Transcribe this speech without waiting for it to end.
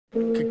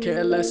Could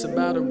care less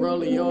about a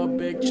rollie or a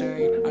big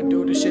chain. I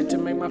do the shit to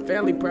make my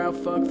family proud,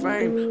 fuck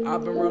fame.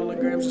 I've been rolling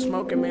grams and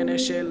smoking, man,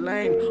 that shit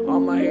lame. All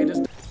my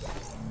haters.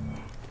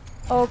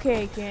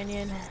 Okay,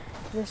 Canyon.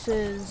 This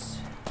is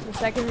the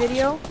second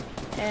video,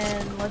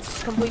 and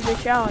let's complete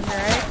this challenge,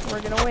 alright?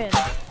 We're gonna win.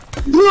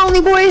 Blue only,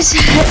 boys.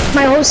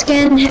 My whole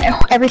skin,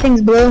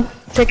 everything's blue.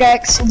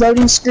 Pickaxe,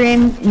 loading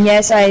screen. And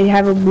yes, I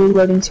have a blue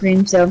loading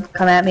screen, so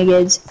come at me,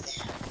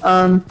 kids.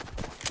 I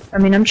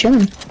mean, I'm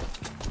chilling.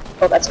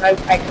 Oh, that's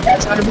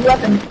not a blue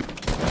weapon.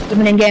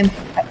 Even in game.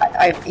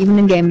 Even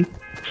in game.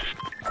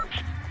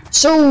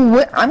 So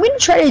what I'm gonna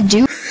try to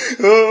do.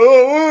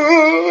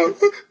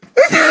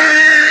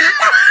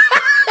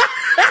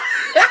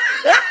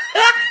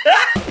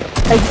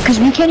 Because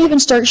we can't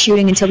even start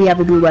shooting until we have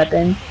a blue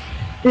weapon.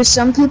 There's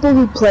some people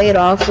who play it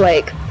off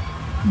like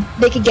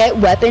they could get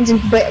weapons,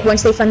 but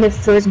once they find their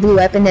first blue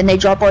weapon, then they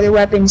drop all their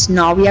weapons.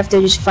 No, we have to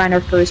just find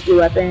our first blue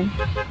weapon.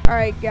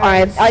 Alright, guys.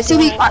 Alright, I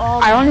say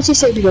I honestly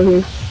say we go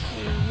here.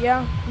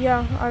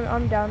 Yeah,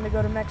 I'm down to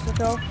go to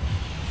Mexico.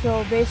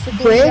 So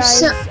basically,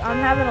 guys, I'm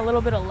having a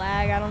little bit of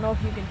lag. I don't know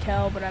if you can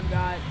tell, but I've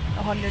got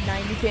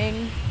 190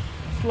 ping,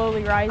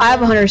 slowly rising. I have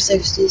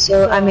 160,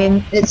 so I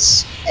mean,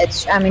 it's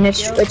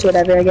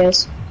whatever, I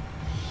guess.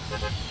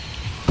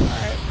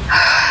 Alright,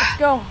 let's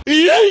go.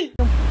 Complete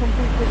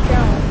this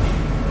challenge.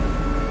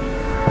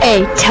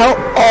 Hey, tell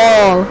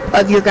all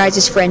of your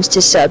guys' friends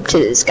to sub to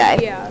this guy.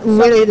 Yeah,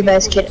 literally the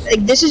best kid.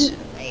 Like,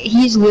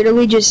 he's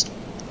literally just,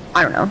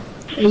 I don't know.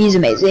 He's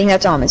amazing,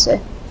 that's all I'm gonna say.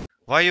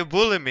 Why you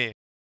bullying me?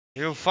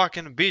 You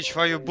fucking bitch,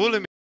 why you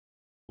bullying me?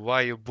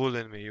 Why you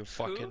bullying me, you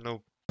fucking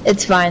noob?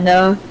 It's fine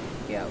though.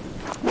 Yeah.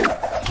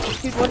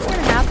 Dude, what's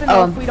gonna happen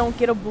if we don't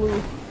get a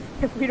blue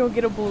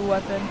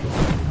weapon?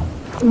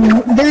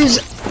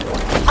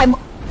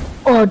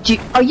 Oh,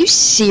 dude, are you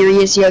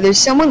serious, yo? There's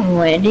someone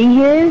landing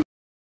here?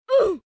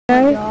 Oh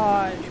my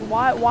gosh,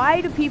 why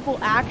do people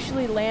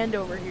actually land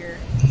over here?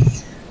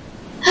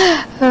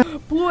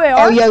 Blue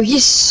AR? Oh, yo,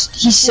 he's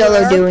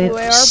solo duoing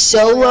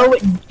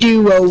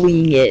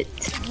it.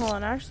 Hold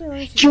on, actually, let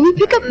me see. Can we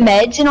pick up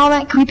meds and all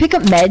that? Can we pick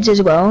up meds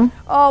as well?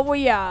 Oh, well,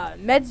 yeah,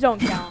 meds don't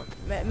count.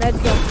 Meds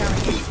don't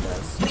count against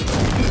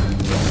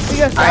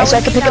us. Alright, so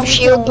I can pick up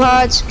shield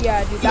pods.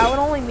 Yeah, dude, that would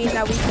only mean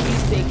that we can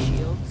use big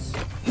shields.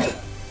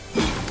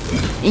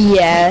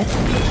 Yeah.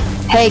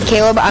 Hey,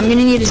 Caleb, I'm gonna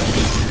need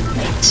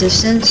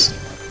assistance.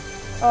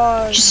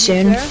 Just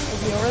soon.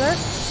 Is he over there?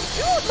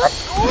 Dude,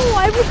 let's go!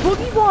 I have a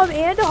boogie bomb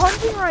and a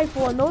hunting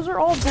rifle, and those are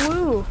all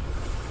blue.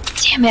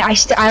 Damn it, I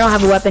don't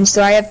have a weapon,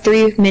 so I have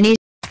 3 minis.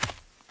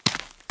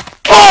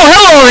 Oh,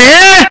 hello,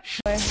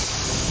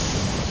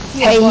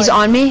 yeah! Hey, he's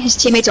on me. His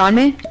teammate's on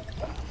me.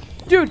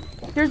 Dude,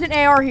 there's an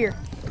AR here.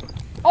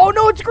 Oh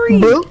no, it's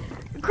green! Blue?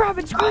 Crap,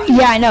 it's green!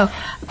 Yeah, I know.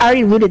 I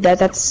already looted that,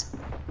 that's...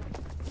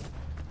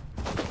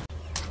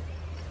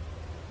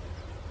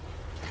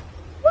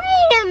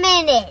 Wait a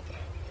minute!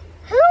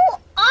 Who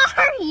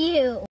are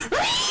you?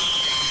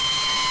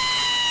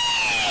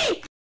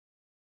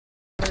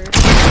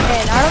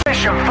 And I don't...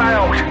 Mission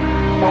failed.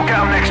 We'll get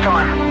them next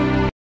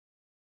time.